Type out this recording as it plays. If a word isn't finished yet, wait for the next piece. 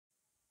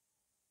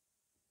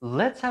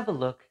Let's have a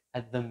look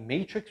at the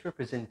matrix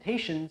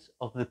representations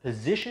of the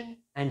position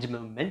and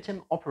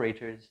momentum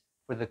operators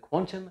for the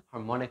quantum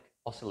harmonic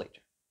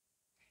oscillator.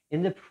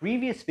 In the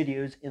previous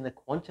videos in the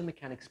quantum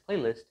mechanics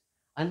playlist,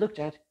 I looked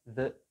at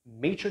the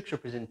matrix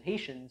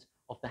representations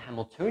of the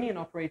Hamiltonian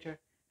operator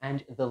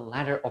and the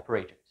ladder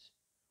operators.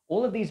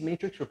 All of these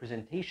matrix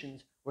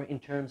representations were in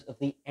terms of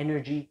the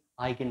energy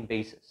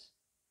eigenbasis.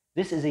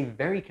 This is a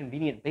very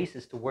convenient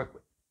basis to work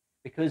with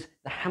because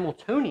the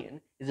Hamiltonian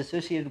is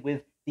associated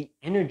with the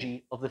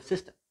energy of the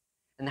system.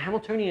 And the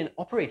Hamiltonian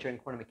operator in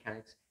quantum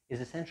mechanics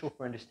is essential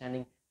for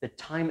understanding the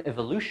time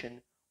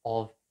evolution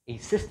of a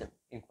system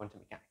in quantum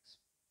mechanics.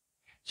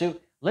 So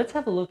let's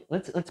have a look,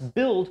 let's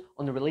build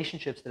on the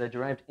relationships that I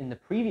derived in the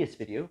previous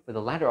video for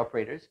the ladder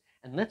operators,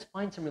 and let's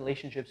find some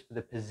relationships for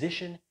the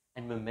position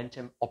and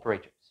momentum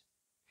operators.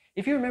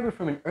 If you remember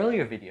from an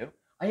earlier video,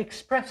 I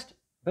expressed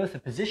both the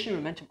position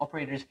and momentum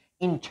operators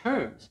in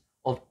terms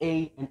of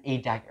A and A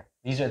dagger.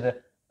 These are the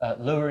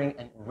lowering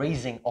and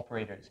raising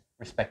operators,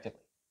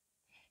 respectively.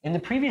 In the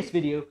previous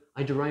video,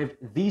 I derived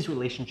these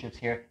relationships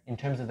here in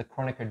terms of the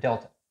Kronecker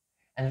delta.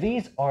 And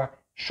these are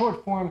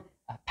short form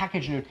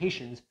package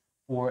notations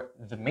for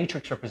the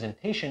matrix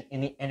representation in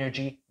the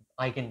energy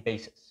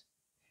eigenbasis.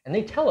 And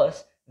they tell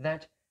us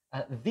that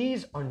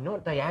these are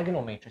not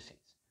diagonal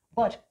matrices,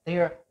 but they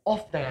are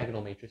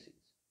off-diagonal matrices.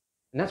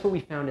 And that's what we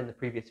found in the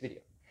previous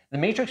video. The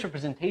matrix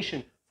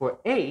representation for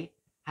A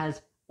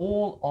has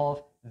all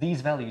of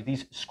these values,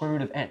 these square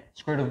root of n,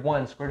 square root of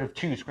 1, square root of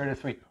 2, square root of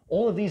 3.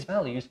 All of these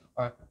values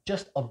are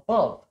just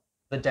above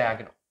the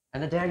diagonal,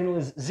 and the diagonal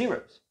is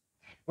zeros.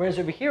 Whereas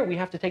over here, we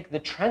have to take the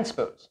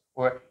transpose,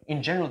 or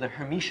in general, the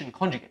Hermitian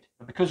conjugate.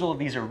 But because all of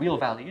these are real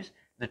values,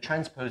 the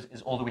transpose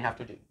is all that we have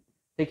to do.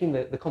 Taking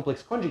the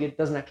complex conjugate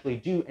doesn't actually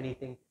do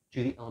anything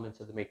to the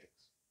elements of the matrix.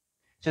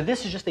 So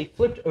this is just a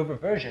flipped over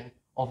version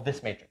of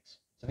this matrix.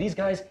 So these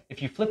guys,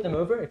 if you flip them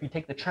over, if you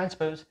take the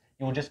transpose,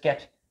 you will just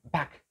get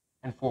back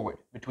and forward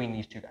between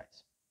these two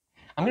guys.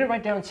 I'm going to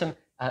write down some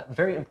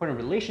very important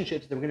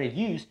relationships that we're going to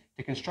use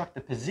to construct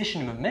the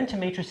position and momentum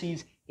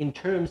matrices in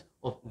terms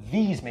of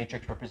these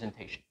matrix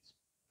representations.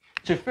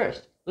 So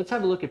first, let's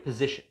have a look at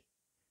position.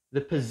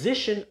 The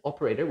position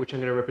operator, which I'm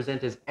going to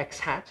represent as x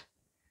hat,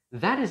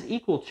 that is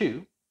equal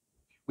to,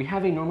 we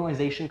have a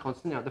normalization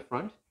constant out the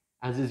front,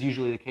 as is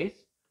usually the case.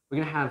 We're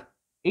going to have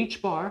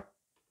h bar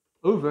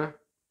over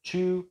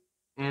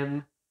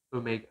 2m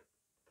omega.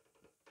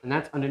 And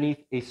that's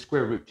underneath a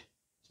square root.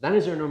 So that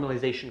is our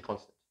normalization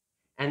constant.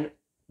 And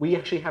we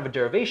actually have a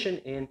derivation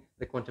in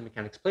the quantum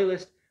mechanics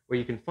playlist where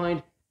you can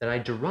find that I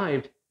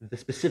derived the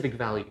specific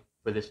value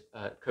for this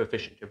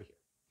coefficient over here.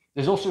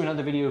 There's also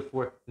another video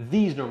for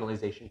these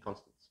normalization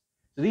constants.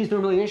 So these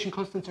normalization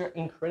constants are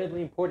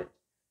incredibly important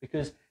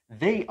because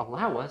they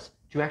allow us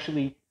to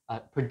actually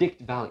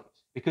predict values.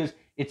 Because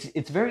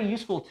it's very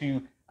useful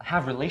to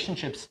have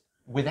relationships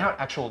without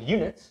actual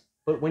units,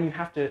 but when you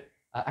have to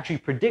actually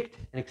predict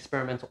an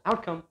experimental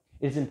outcome,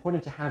 it is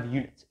important to have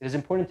units. It is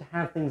important to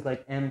have things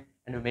like m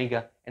and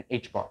omega and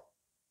h bar.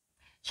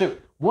 So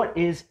what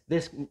is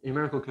this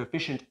numerical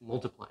coefficient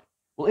multiplying?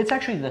 Well, it's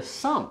actually the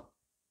sum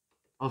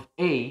of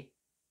A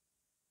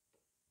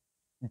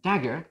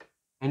dagger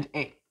and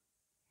A.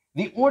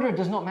 The order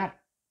does not matter.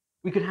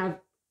 We could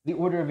have the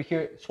order over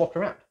here swapped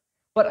around.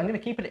 But I'm going to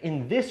keep it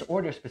in this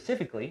order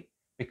specifically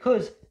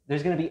because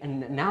there's going to be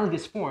an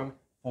analogous form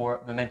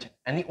for momentum.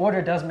 And the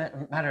order does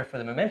matter for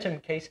the momentum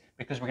case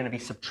because we're going to be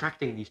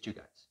subtracting these two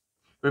guys.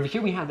 But over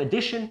here we have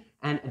addition,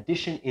 and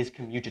addition is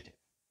commutative.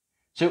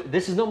 So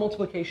this is not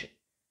multiplication.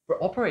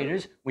 For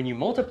operators, when you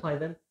multiply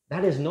them,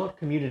 that is not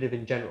commutative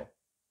in general.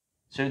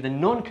 So the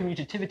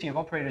non-commutativity of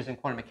operators in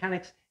quantum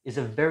mechanics is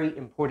a very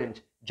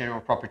important general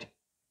property.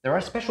 There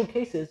are special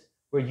cases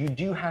where you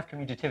do have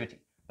commutativity,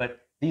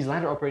 but these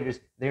ladder operators,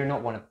 they are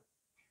not one of them.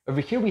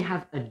 Over here we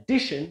have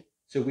addition,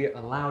 so we are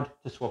allowed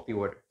to swap the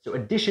order. So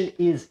addition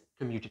is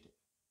commutative.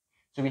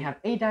 So we have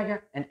A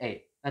dagger and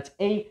A. That's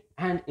A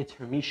and its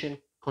Hermitian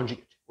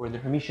conjugate, or the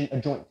Hermitian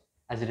adjoint,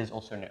 as it is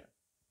also known.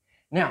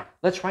 Now,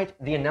 let's write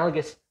the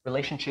analogous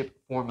relationship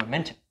for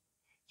momentum.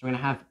 So we're going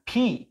to have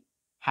P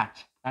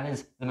hat. That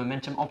is the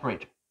momentum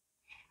operator.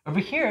 Over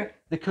here,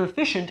 the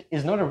coefficient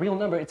is not a real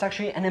number. It's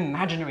actually an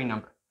imaginary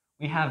number.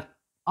 We have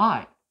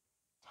I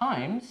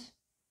times,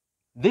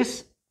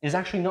 this is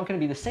actually not going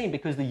to be the same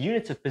because the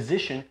units of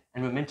position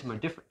and momentum are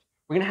different.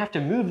 We're going to have to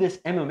move this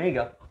m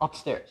omega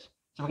upstairs.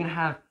 So we're going to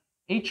have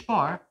h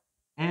bar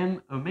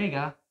m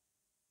omega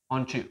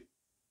on 2.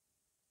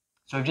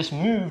 So I've just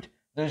moved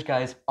those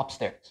guys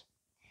upstairs.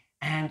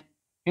 And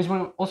here's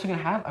what I'm also going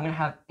to have. I'm going to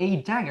have A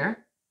dagger,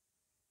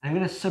 and I'm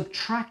going to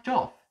subtract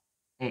off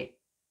A.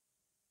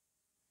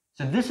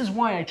 So this is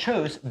why I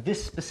chose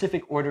this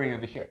specific ordering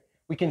over here.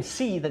 We can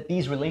see that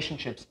these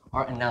relationships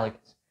are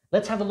analogous.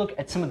 Let's have a look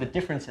at some of the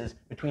differences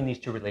between these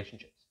two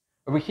relationships.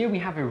 Over here we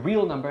have a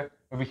real number,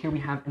 over here we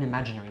have an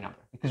imaginary number,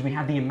 because we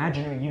have the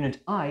imaginary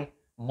unit I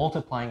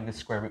multiplying the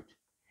square root.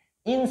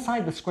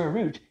 Inside the square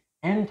root,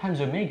 m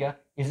times omega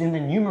is in the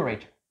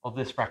numerator of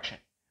this fraction,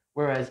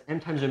 whereas m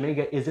times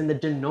omega is in the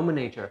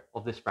denominator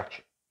of this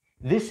fraction.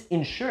 This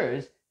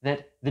ensures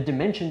that the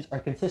dimensions are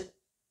consistent.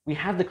 We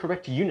have the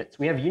correct units.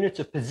 We have units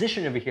of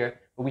position over here,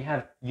 but we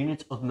have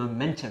units of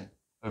momentum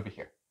over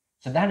here.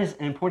 So that is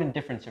an important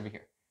difference over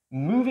here.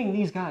 Moving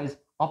these guys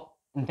up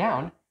and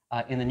down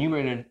in the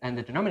numerator and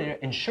the denominator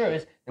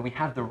ensures that we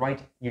have the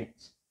right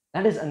units.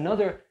 That is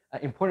another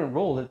important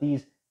role that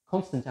these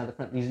constants out the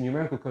front, these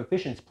numerical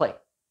coefficients play.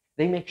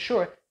 They make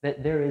sure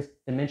that there is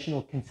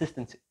dimensional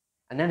consistency.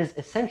 And that is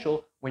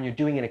essential when you're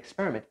doing an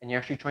experiment and you're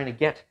actually trying to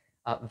get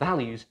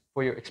values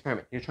for your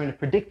experiment. You're trying to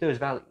predict those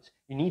values.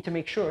 You need to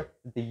make sure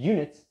that the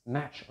units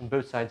match on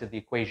both sides of the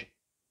equation.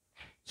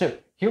 So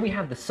here we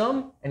have the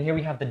sum and here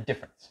we have the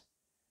difference.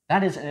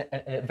 That is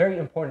a very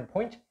important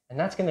point, and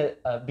that's going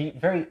to be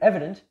very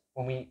evident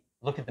when we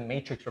look at the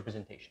matrix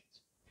representations.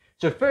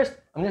 So first,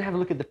 I'm going to have a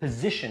look at the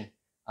position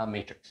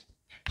matrix.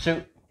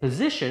 So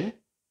position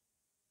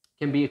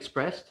can be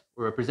expressed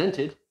or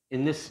represented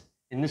in this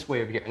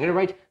way over here. I'm going to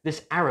write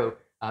this arrow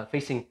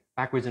facing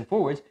backwards and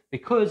forwards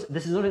because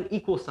this is not an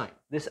equal sign.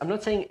 I'm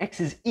not saying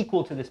x is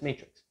equal to this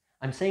matrix.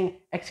 I'm saying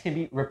x can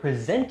be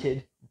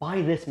represented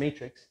by this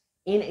matrix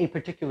in a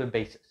particular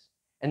basis.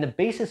 And the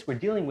basis we're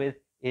dealing with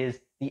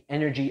is the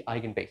energy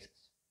eigenbasis.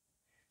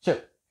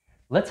 So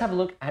let's have a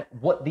look at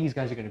what these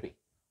guys are going to be.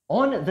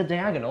 On the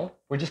diagonal,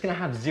 we're just going to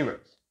have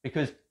zeros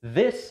because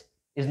this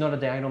is not a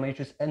diagonal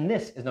matrix and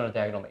this is not a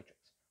diagonal matrix.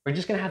 We're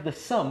just going to have the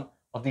sum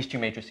of these two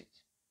matrices.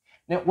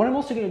 Now, what I'm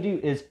also going to do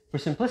is, for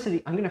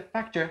simplicity, I'm going to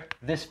factor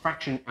this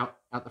fraction out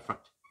the front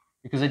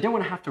because I don't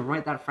want to have to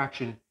write that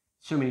fraction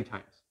so many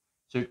times.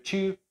 So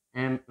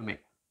 2m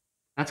omega.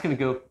 That's going to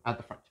go out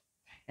the front.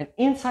 And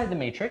inside the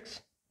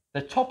matrix,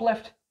 the top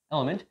left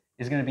element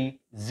is going to be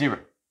 0.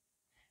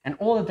 And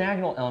all the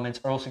diagonal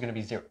elements are also going to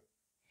be 0.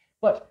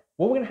 But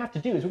what we're going to have to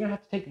do is we're going to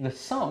have to take the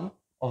sum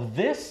of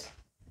this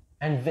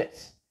and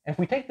this. And if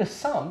we take the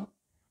sum,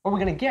 what we're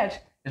going to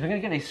get is we're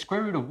going to get a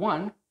square root of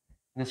 1 and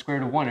the square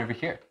root of 1 over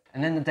here.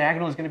 And then the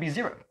diagonal is going to be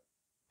 0.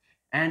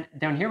 And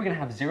down here we're going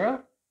to have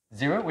 0,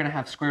 0. We're going to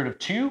have square root of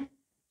 2,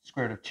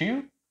 square root of 2.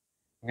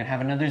 We're going to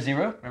have another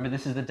 0. Remember,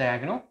 this is the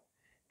diagonal.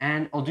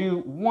 And I'll do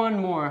one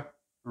more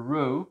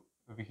row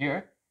over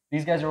here.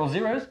 These guys are all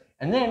zeros.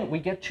 And then we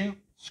get to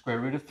square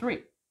root of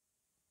 3.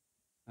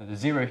 Another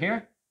 0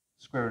 here,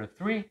 square root of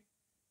 3,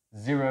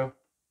 0,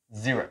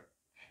 0.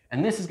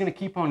 And this is going to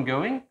keep on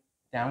going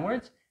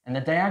downwards. And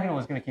the diagonal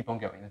is going to keep on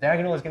going. The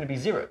diagonal is going to be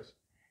zeros.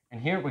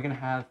 And here we're going to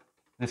have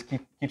this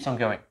keeps on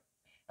going.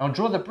 I'll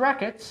draw the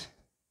brackets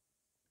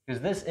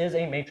because this is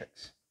a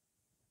matrix.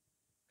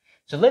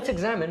 So let's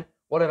examine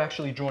what I've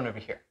actually drawn over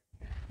here.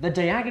 The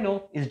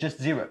diagonal is just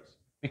zeros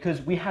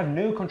because we have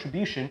no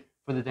contribution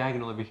for the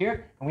diagonal over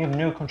here and we have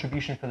no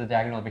contribution for the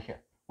diagonal over here.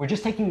 We're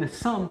just taking the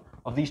sum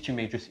of these two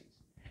matrices.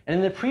 And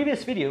in the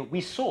previous video,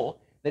 we saw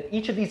that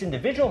each of these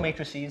individual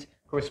matrices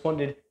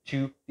corresponded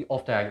to the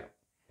off diagonal.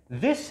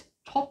 This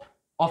top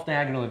off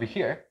diagonal over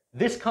here,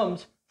 this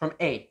comes from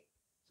A.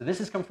 So this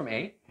has come from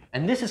A,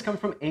 and this has come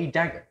from A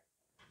dagger.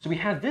 So we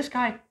have this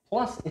guy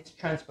plus its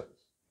transpose.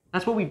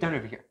 That's what we've done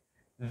over here.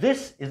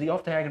 This is the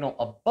off diagonal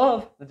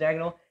above the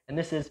diagonal, and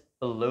this is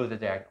below the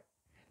diagonal.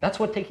 That's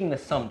what taking the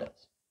sum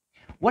does.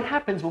 What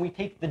happens when we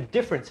take the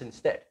difference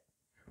instead?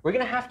 We're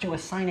going to have to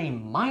assign a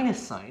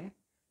minus sign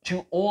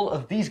to all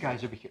of these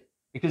guys over here,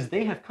 because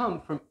they have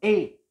come from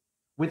A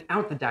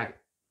without the dagger.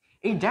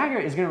 A dagger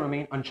is going to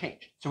remain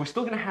unchanged. So we're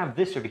still going to have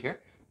this over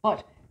here,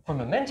 but for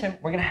momentum,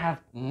 we're going to have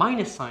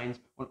minus signs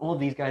on all of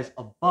these guys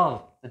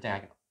above the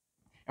diagonal.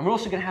 And we're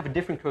also going to have a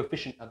different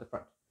coefficient at the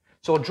front.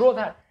 So I'll draw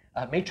that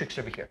matrix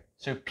over here.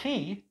 So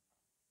P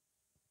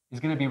is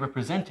going to be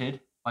represented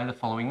by the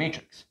following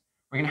matrix.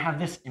 We're going to have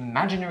this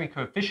imaginary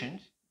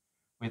coefficient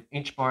with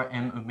h bar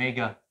m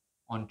omega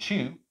on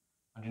 2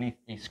 underneath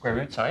a square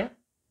root sign.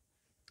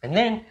 And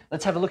then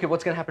let's have a look at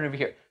what's going to happen over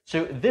here.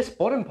 So this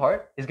bottom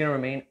part is going to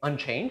remain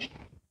unchanged.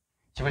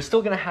 So we're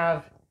still going to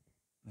have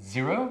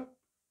 0.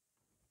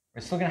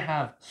 We're still going to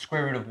have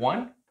square root of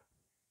 1,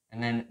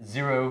 and then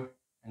 0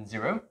 and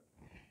 0.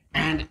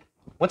 And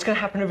what's going to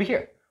happen over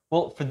here?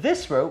 Well, for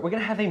this row, we're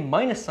going to have a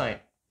minus sign.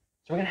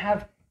 So we're going to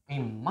have a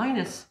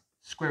minus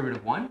square root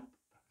of 1.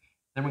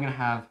 Then we're going to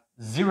have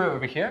 0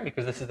 over here,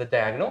 because this is the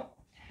diagonal.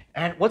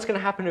 And what's going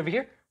to happen over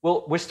here?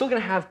 Well, we're still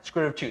going to have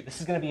square root of 2. This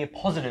is going to be a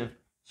positive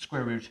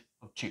square root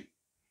of 2.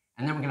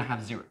 And then we're going to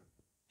have 0.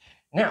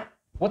 Now,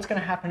 what's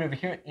going to happen over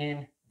here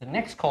in the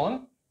next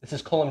column? This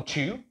is column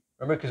 2.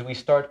 Remember, because we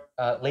start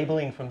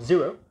labeling from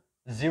 0,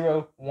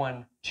 0,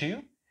 1,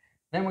 2.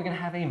 Then we're going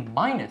to have a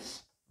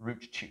minus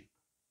root 2.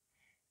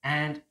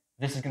 And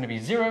this is going to be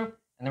 0, and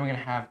then we're going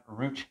to have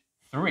root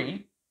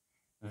 3.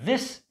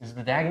 This is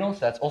the diagonal,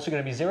 so that's also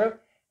going to be 0.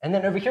 And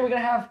then over here, we're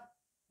going to have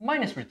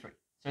minus root 3.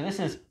 So this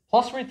is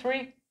plus root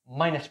 3,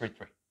 minus root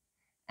 3.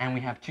 And we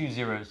have 2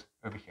 zeros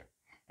over here.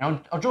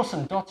 Now, I'll draw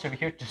some dots over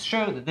here to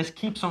show that this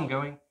keeps on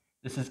going.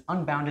 This is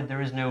unbounded.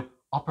 There is no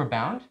upper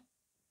bound.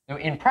 Now,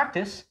 in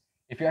practice,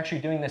 if you're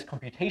actually doing this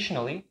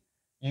computationally,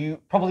 you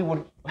probably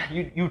would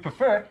you would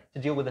prefer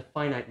to deal with a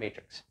finite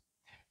matrix.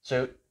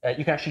 So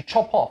you can actually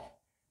chop off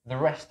the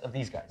rest of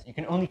these guys. You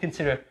can only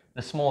consider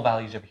the small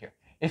values over here.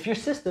 If your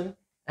system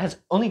has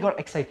only got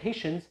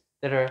excitations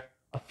that are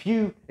a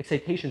few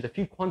excitations, a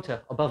few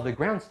quanta above the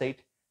ground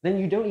state, then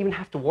you don't even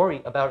have to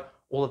worry about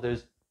all of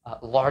those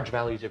large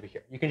values over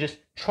here. You can just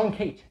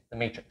truncate the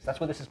matrix. That's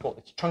what this is called.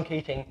 It's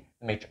truncating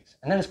the matrix.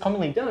 And that is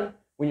commonly done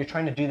when you're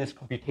trying to do this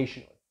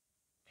computationally.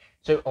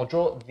 So I'll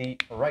draw the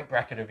right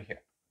bracket over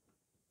here.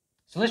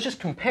 So let's just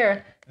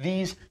compare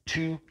these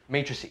two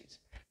matrices.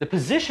 The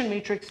position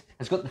matrix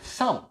has got the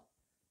sum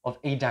of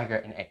A dagger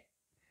and A.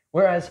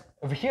 Whereas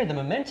over here, the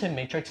momentum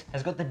matrix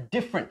has got the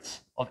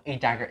difference of A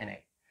dagger and A.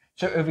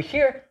 So over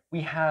here,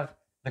 we have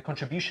the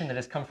contribution that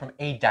has come from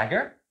A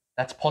dagger,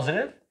 that's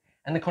positive,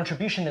 and the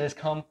contribution that has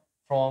come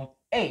from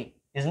A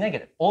is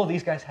negative. All of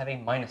these guys have a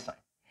minus sign.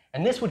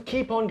 And this would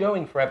keep on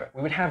going forever.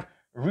 We would have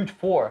root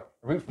 4,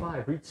 root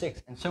 5, root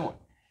 6, and so on.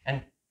 And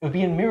it would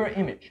be a mirror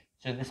image.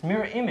 So this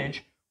mirror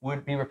image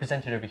would be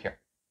represented over here.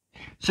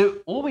 So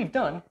all we've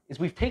done is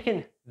we've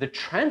taken the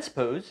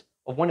transpose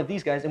of one of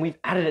these guys and we've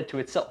added it to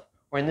itself,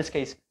 or in this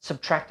case,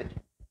 subtracted.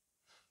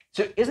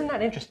 So isn't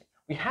that interesting?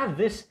 We have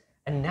this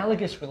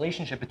analogous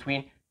relationship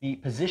between the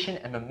position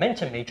and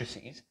momentum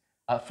matrices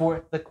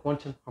for the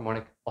quantum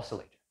harmonic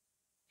oscillator.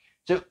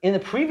 So in the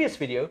previous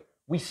video,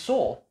 we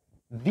saw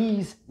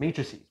these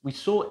matrices. We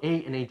saw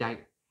A and A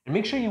dagger. And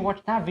make sure you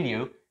watch that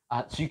video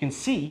so you can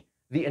see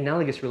the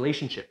analogous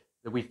relationship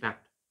that we found.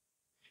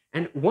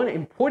 And one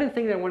important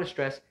thing that I want to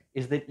stress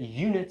is that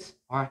units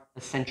are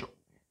essential.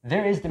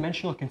 There is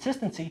dimensional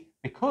consistency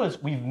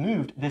because we've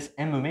moved this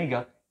m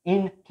omega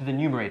into the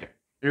numerator.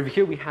 And over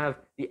here we have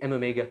the m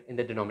omega in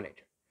the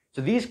denominator.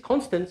 So these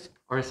constants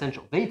are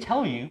essential. They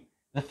tell you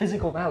the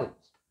physical values.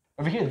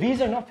 Over here,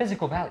 these are not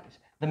physical values.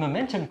 The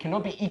momentum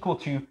cannot be equal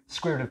to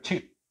square root of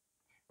 2.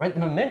 Right? The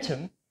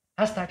momentum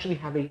has to actually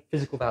have a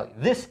physical value.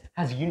 This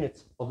has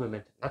units of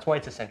momentum. That's why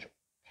it's essential.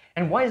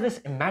 And why is this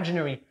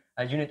imaginary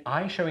unit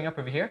I showing up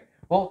over here?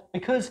 Well,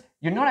 because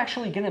you're not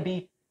actually going to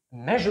be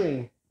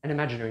measuring an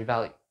imaginary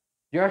value.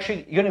 You're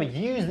going to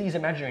use these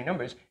imaginary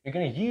numbers. You're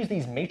going to use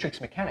these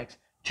matrix mechanics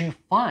to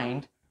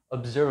find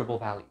observable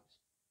values.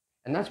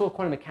 And that's what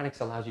quantum mechanics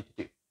allows you to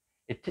do.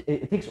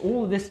 It takes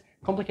all of this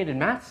complicated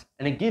maths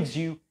and it gives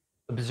you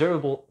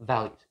observable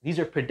values. These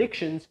are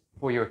predictions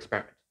for your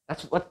experiment.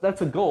 That's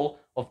the goal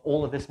of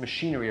all of this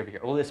machinery over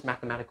here, all this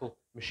mathematical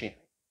machinery.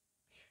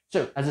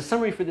 So as a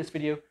summary for this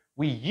video,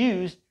 we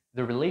used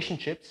the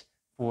relationships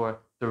for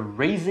the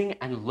raising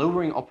and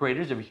lowering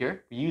operators over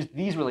here. We used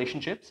these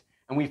relationships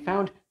and we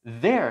found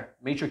their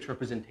matrix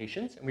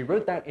representations, and we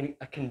wrote that in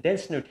a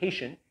condensed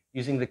notation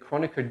using the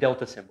Kronecker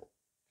delta symbol.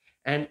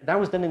 And that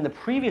was done in the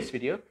previous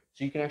video,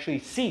 so you can actually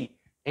see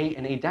A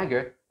and A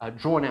dagger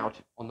drawn out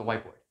on the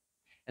whiteboard.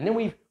 And then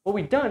what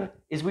we've done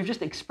is we've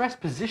just expressed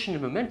position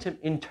and momentum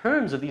in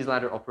terms of these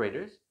ladder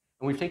operators,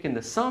 and we've taken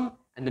the sum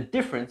and the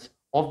difference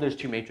of those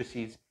two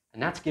matrices,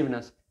 and that's given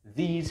us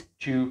these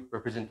two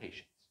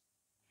representations.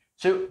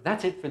 So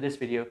that's it for this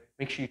video.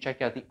 Make sure you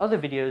check out the other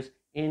videos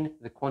in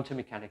the quantum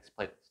mechanics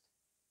playlist.